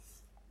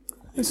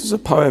This is a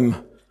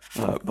poem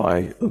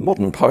by the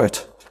modern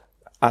poet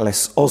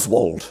Alice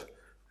Oswald,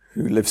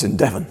 who lives in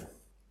Devon.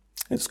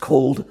 It's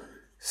called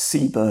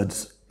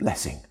Seabirds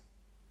Blessing.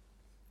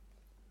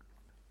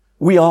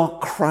 We are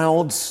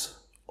crowds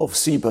of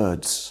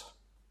seabirds,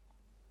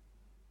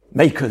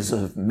 makers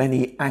of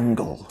many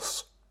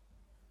angles,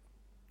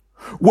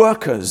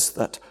 workers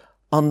that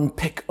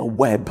unpick a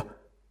web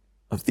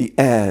of the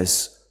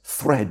air's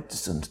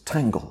threads and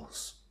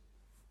tangles.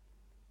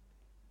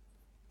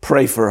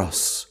 Pray for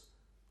us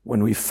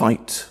when we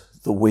fight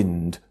the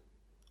wind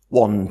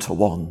one to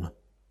one.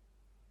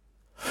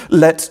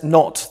 Let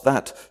not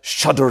that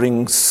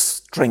shuddering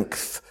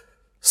strength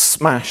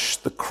smash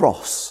the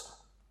cross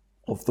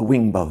of the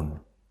wingbone.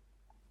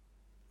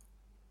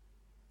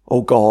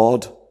 O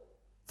God,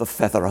 the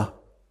featherer,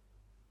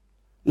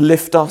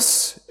 lift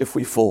us if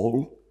we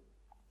fall.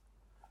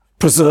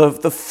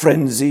 Preserve the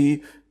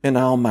frenzy in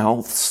our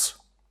mouths,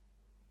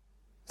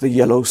 the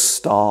yellow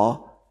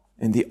star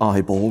in the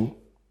eyeball.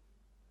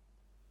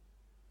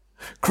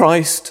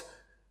 Christ,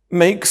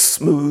 make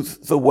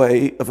smooth the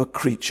way of a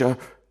creature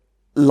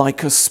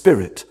like a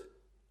spirit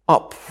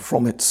up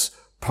from its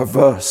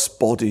perverse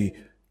body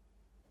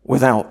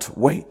without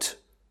weight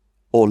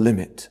or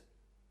limit.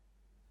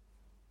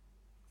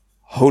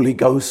 Holy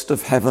Ghost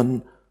of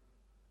heaven,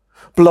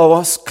 blow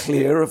us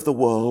clear of the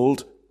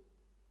world.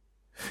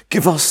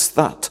 Give us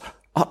that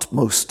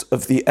utmost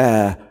of the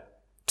air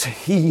to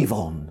heave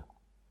on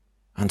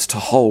and to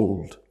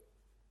hold.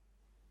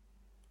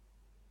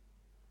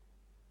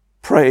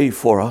 Pray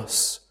for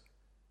us,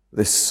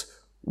 this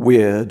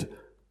weird,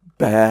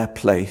 bare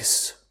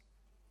place.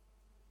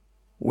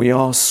 We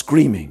are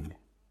screaming.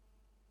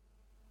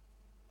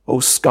 O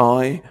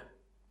sky,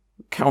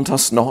 count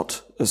us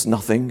not as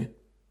nothing.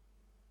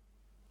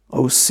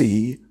 O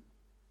sea,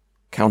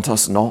 count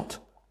us not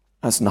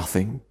as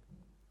nothing.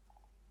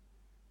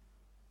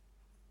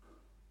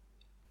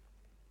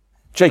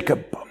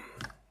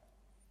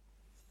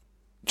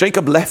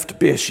 Jacob left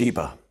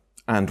Beersheba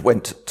and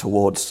went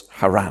towards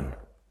Haran.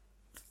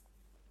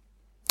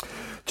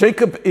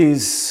 Jacob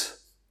is,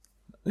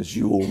 as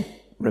you all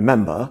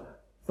remember,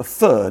 the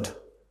third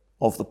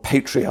of the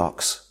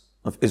Patriarchs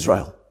of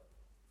Israel.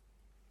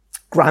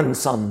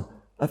 Grandson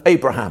of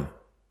Abraham,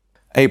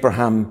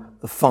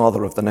 the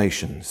father of the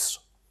nations.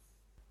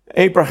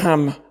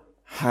 Abraham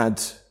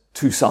had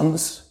two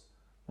sons.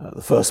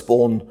 The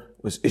firstborn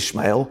was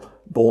Ishmael,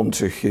 born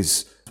to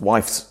his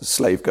wife's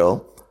slave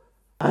girl,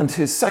 and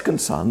his second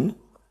son,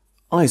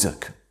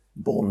 Isaac,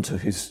 born to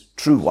his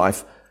true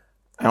wife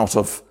out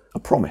of a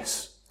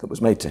promise that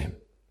was made to him.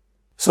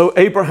 So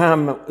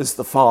Abraham is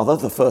the father,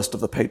 the first of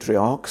the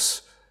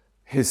patriarchs.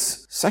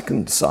 His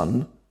second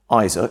son,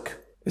 Isaac,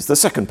 is the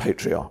second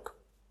patriarch.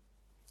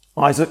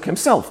 Isaac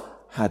himself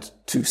had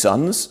two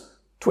sons,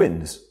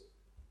 twins,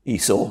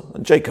 Esau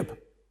and Jacob.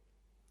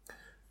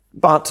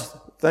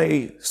 But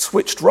they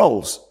switched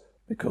roles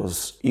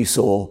because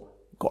Esau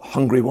got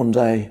hungry one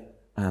day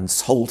and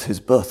sold his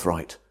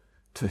birthright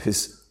to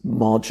his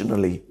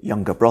marginally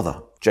younger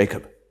brother,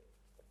 Jacob.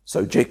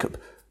 So Jacob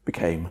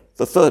became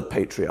the third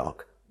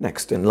patriarch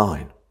next in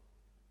line.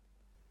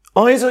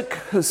 Isaac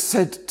has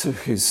said to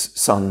his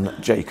son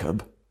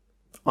Jacob,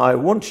 I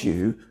want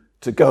you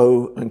to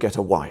go and get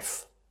a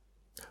wife.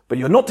 But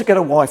you're not to get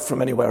a wife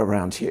from anywhere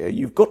around here.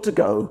 You've got to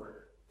go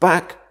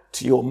back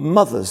to your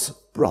mother's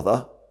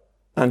brother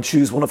and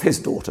choose one of his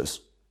daughters.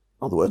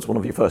 In other words, one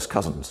of your first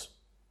cousins.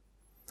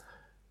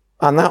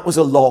 And that was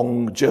a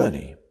long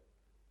journey.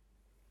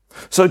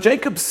 So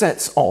Jacob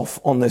sets off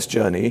on this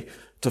journey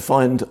to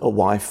find a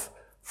wife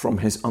from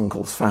his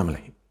uncle's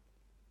family.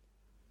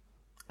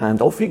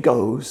 And off he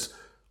goes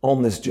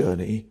on this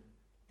journey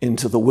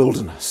into the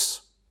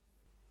wilderness.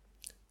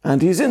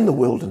 And he's in the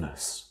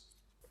wilderness.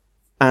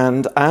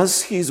 And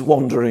as he's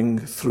wandering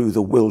through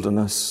the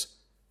wilderness,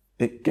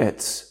 it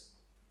gets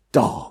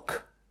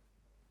dark.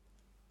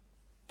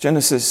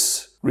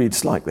 Genesis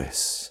reads like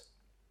this.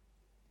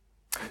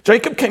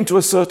 Jacob came to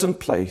a certain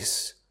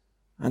place,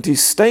 and he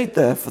stayed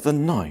there for the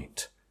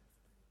night,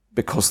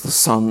 because the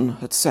sun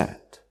had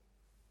set.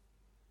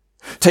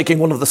 Taking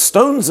one of the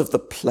stones of the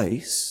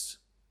place,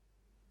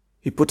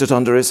 he put it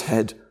under his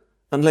head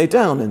and lay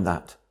down in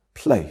that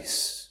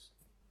place.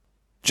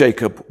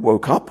 Jacob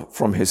woke up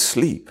from his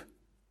sleep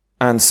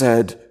and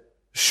said,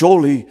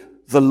 Surely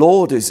the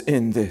Lord is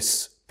in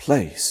this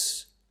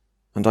place,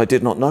 and I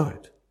did not know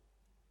it.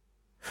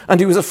 And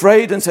he was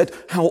afraid and said,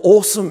 How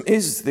awesome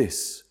is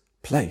this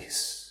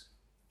place?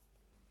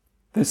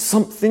 There's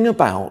something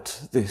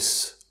about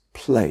this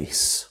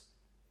place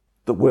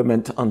that we're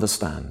meant to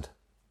understand.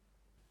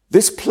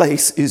 This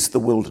place is the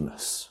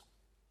wilderness.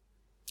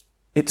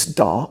 It's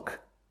dark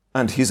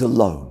and he's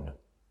alone.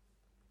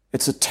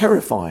 It's a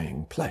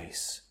terrifying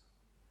place.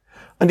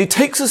 And he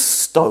takes a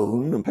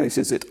stone and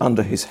places it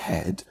under his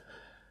head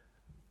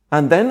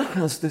and then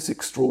has this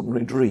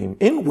extraordinary dream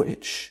in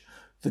which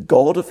the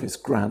God of his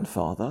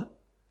grandfather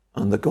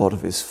and the God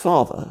of his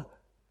father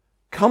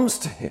comes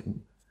to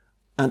him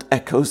and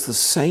echoes the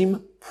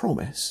same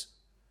promise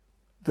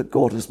that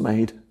God has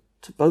made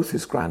to both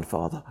his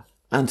grandfather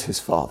and his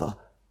father,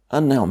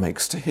 and now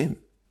makes to him.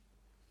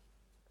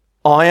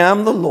 I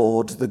am the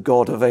Lord, the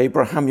God of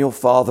Abraham your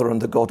father,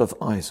 and the God of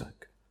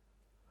Isaac.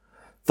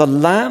 The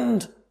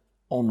land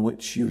on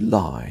which you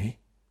lie,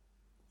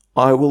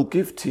 I will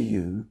give to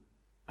you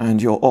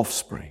and your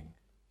offspring.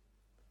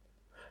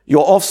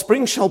 Your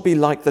offspring shall be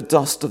like the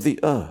dust of the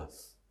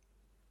earth.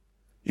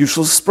 You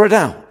shall spread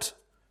out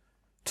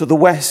to the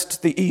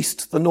west, the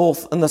east, the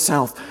north, and the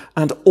south,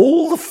 and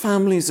all the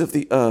families of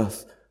the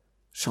earth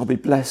shall be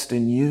blessed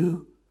in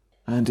you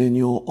and in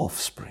your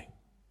offspring.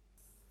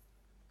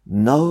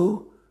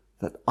 Know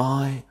that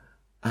I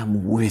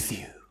am with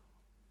you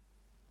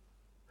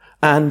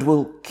and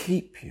will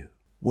keep you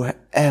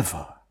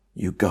wherever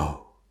you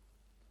go.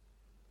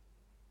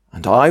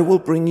 And I will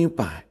bring you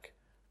back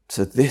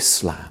to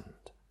this land,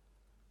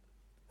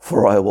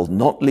 for I will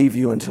not leave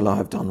you until I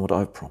have done what I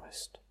have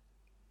promised.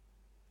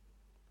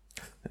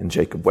 Then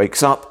Jacob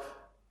wakes up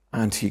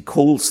and he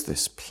calls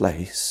this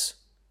place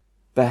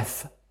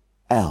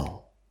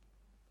Beth-El.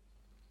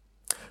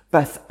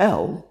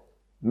 Beth-El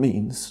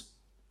means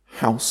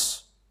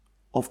house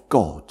of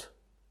God.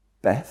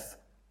 Beth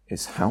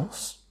is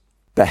house.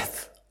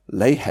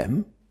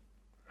 Bethlehem,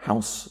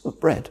 house of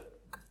bread.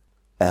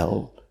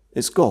 El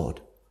is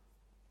God.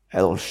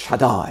 El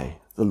Shaddai,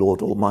 the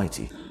Lord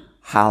Almighty.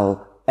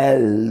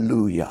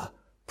 Hallelujah,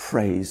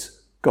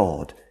 praise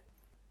God.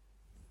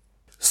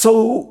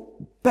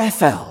 So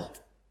Beth-El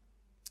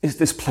is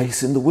this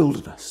place in the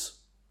wilderness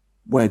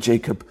where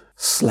Jacob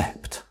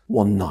slept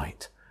one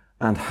night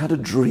and had a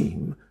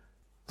dream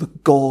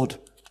that God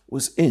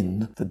was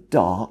in the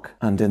dark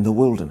and in the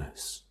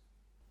wilderness,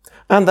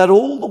 and that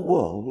all the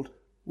world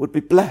would be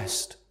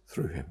blessed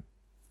through him.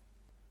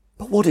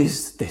 But what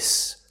is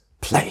this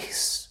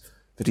place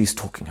that he's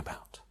talking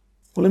about?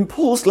 Well, in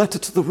Paul's letter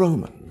to the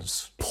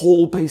Romans,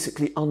 Paul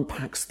basically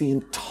unpacks the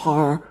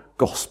entire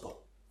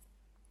gospel.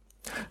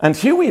 And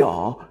here we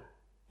are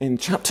in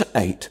chapter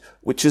 8,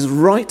 which is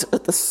right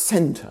at the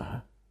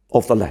center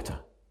of the letter.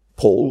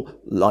 Paul,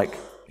 like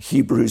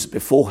Hebrews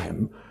before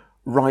him,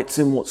 writes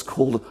in what's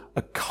called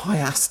a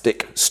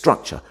chiastic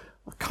structure.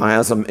 A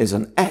chiasm is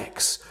an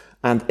X,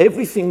 and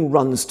everything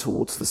runs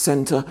towards the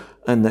center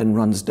and then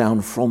runs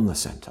down from the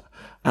center.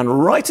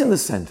 And right in the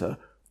center,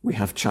 we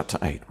have chapter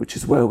 8, which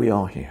is where we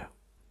are here.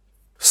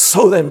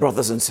 So then,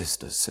 brothers and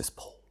sisters, says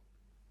Paul,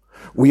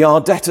 we are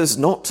debtors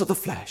not to the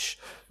flesh,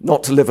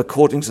 not to live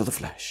according to the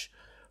flesh,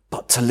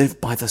 but to live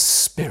by the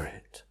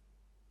Spirit.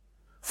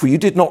 For you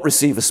did not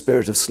receive a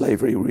spirit of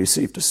slavery, you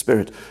received a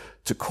spirit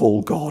to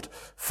call God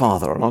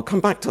Father. And I'll come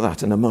back to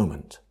that in a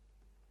moment.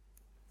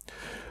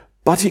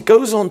 But he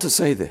goes on to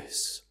say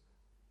this: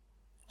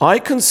 I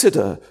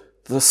consider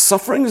the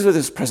sufferings of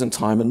this present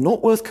time are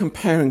not worth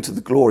comparing to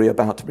the glory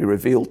about to be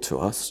revealed to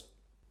us.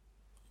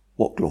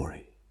 What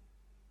glory?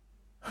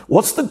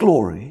 What's the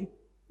glory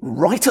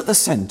right at the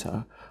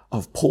center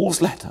of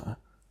Paul's letter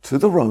to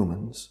the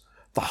Romans,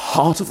 the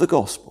heart of the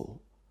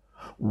gospel?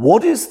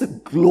 What is the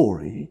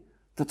glory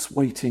that's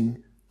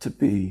waiting to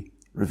be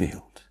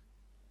revealed?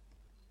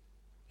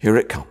 Here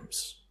it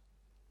comes.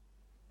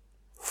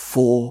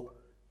 For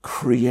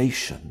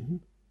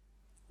creation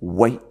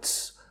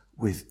waits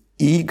with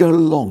eager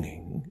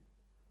longing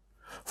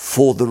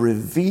for the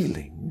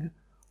revealing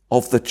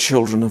of the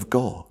children of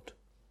God.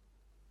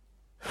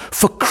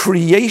 For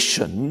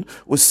creation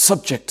was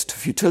subject to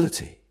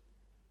futility,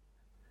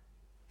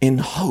 in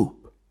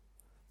hope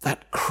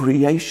that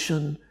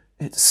creation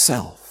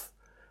itself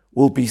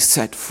will be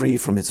set free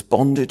from its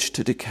bondage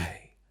to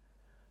decay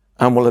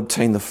and will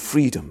obtain the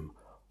freedom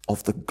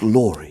of the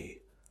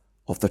glory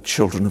of the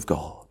children of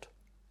God.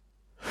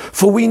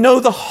 For we know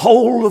the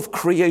whole of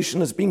creation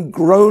has been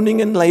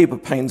groaning in labor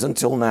pains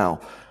until now,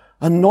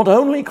 and not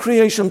only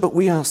creation, but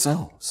we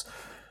ourselves.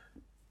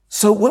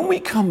 So when we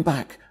come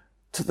back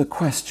to the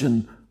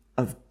question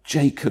of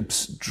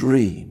Jacob's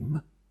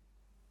dream,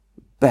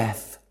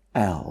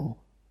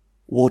 Beth-El,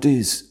 what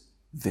is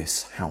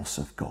this house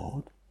of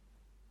God?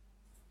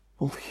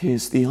 Well,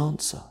 here's the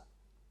answer.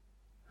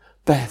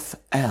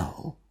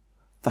 Beth-El,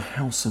 the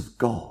house of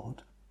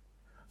God,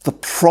 the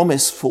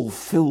promise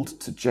fulfilled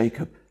to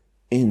Jacob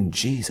in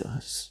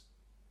Jesus,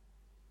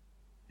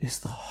 is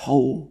the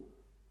whole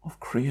of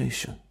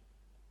creation.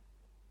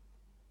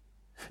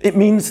 It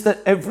means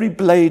that every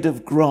blade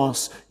of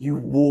grass you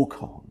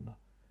walk on,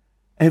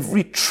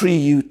 every tree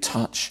you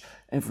touch,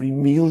 every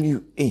meal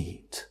you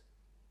eat,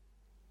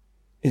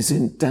 is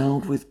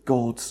endowed with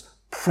God's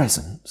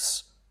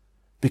presence,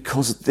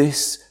 because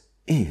this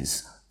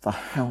is the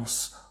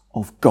house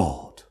of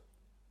God.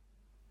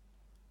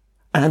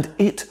 And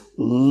it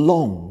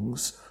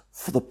longs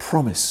for the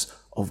promise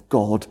of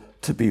God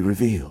to be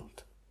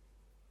revealed.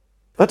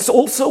 That's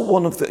also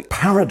one of the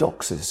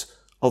paradoxes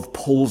of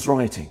Paul's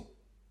writing.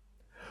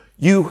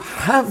 You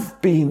have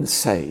been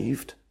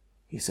saved,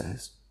 he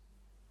says,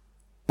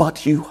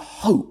 but you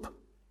hope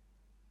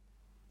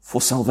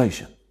for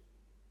salvation.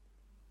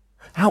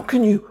 How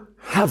can you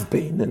have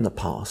been in the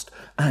past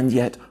and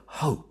yet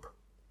hope?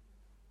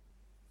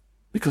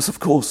 Because, of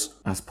course,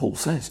 as Paul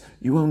says,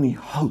 you only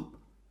hope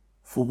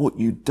for what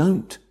you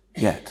don't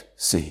yet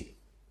see.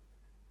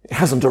 It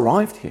hasn't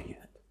arrived here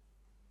yet.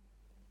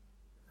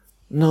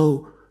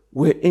 No,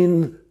 we're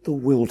in the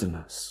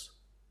wilderness.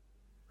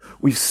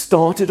 We've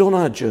started on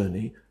our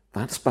journey.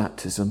 That's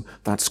baptism.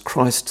 That's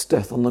Christ's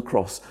death on the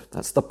cross.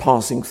 That's the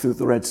passing through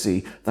the Red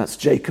Sea. That's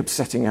Jacob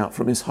setting out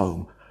from his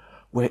home.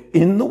 We're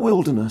in the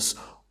wilderness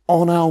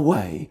on our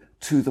way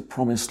to the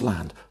promised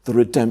land, the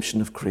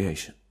redemption of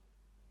creation.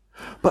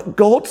 But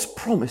God's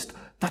promised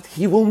that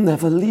he will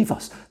never leave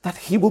us, that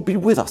he will be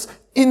with us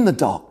in the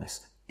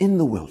darkness, in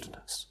the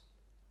wilderness.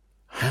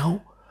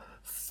 How?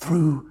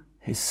 Through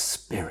his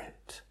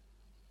Spirit.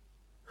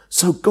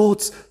 So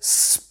God's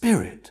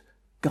Spirit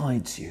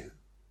guides you,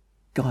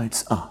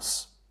 guides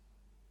us.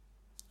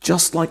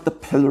 Just like the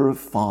pillar of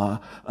fire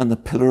and the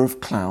pillar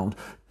of cloud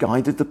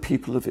guided the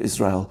people of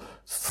Israel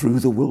through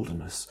the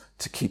wilderness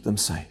to keep them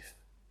safe.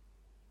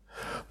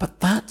 But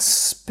that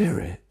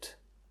Spirit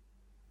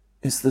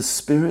is the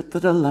Spirit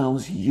that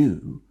allows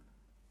you,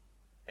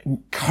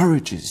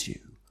 encourages you,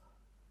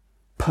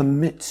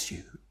 permits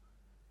you,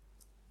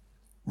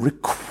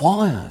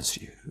 requires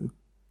you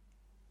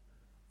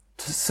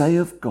to say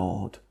of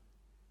God,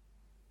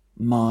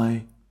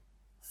 my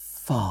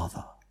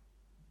Father.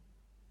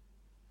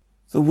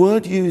 The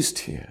word used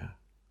here,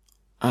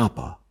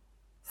 Abba,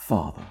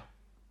 Father,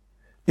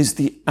 is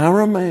the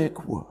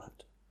Aramaic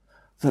word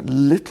that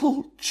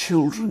little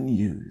children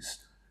use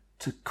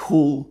to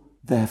call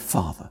their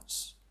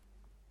fathers.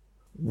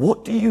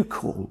 What did you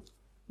call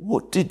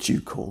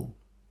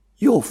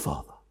your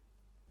father?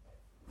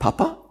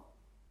 Papa?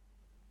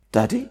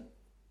 Daddy?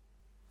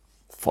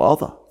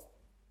 Father?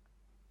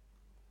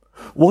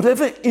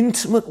 Whatever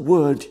intimate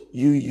word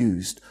you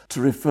used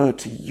to refer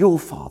to your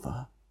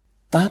father,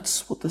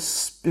 that's what the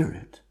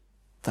Spirit,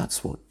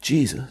 that's what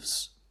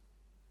Jesus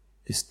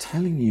is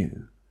telling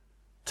you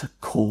to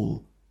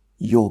call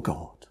your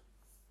God.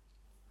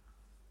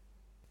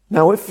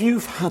 Now, if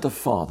you've had a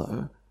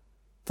father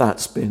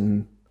that's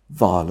been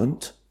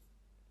violent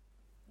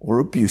or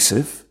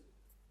abusive,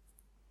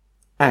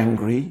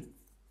 angry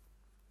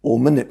or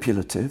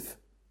manipulative,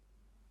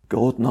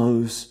 God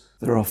knows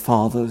there are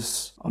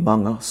fathers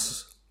among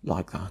us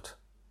like that,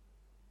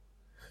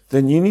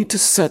 then you need to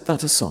set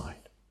that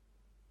aside,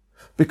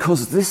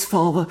 because this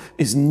father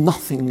is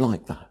nothing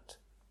like that.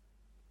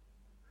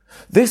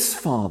 This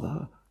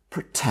father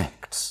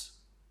protects.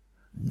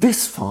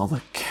 This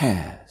father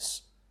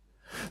cares.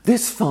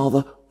 This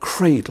father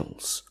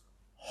cradles,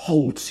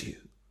 holds you,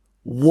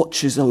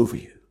 watches over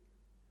you.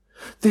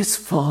 This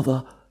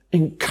father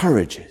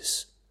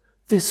encourages.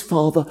 This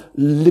father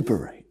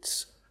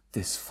liberates.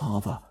 This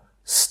father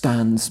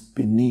stands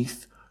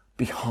beneath,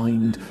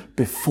 behind,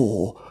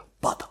 before,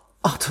 but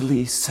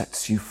utterly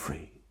sets you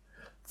free.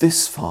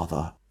 This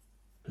father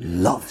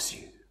loves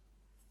you.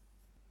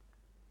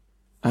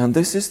 And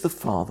this is the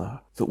Father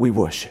that we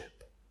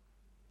worship.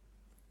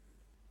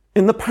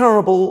 In the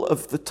parable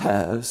of the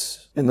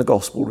tares in the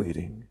gospel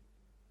reading,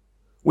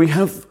 we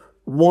have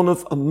one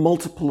of a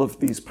multiple of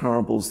these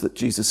parables that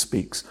Jesus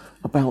speaks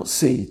about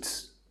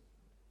seeds.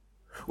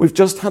 We've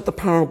just had the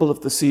parable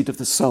of the seed of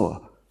the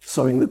sower,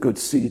 sowing the good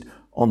seed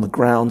on the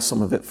ground,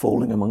 some of it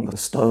falling among the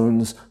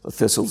stones, the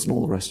thistles and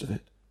all the rest of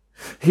it.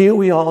 Here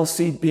we are,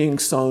 seed being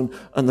sown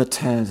and the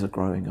tares are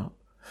growing up.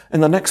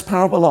 In the next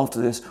parable after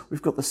this,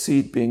 we've got the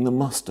seed being the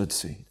mustard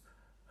seed.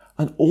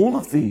 And all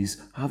of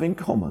these have in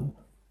common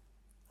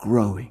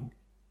growing.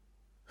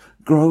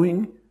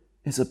 Growing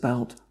is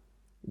about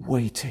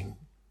waiting.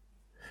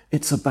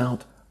 It's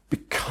about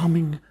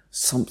becoming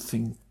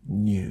something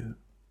new.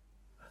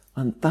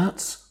 And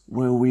that's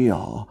where we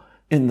are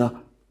in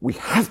the we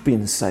have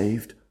been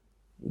saved,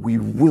 we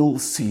will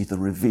see the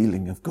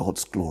revealing of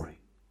God's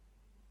glory.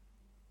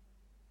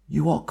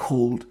 You are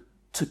called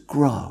to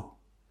grow.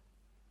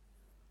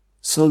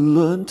 So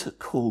learn to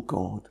call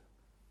God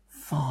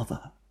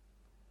Father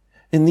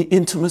in the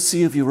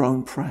intimacy of your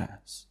own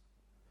prayers,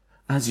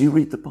 as you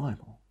read the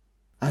Bible,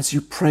 as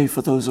you pray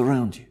for those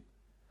around you,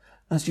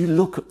 as you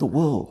look at the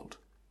world.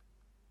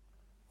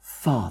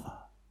 Father,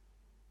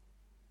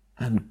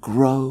 and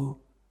grow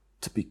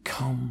to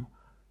become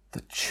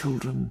the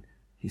children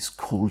he's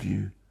called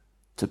you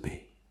to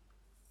be.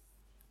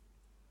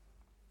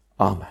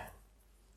 Amen.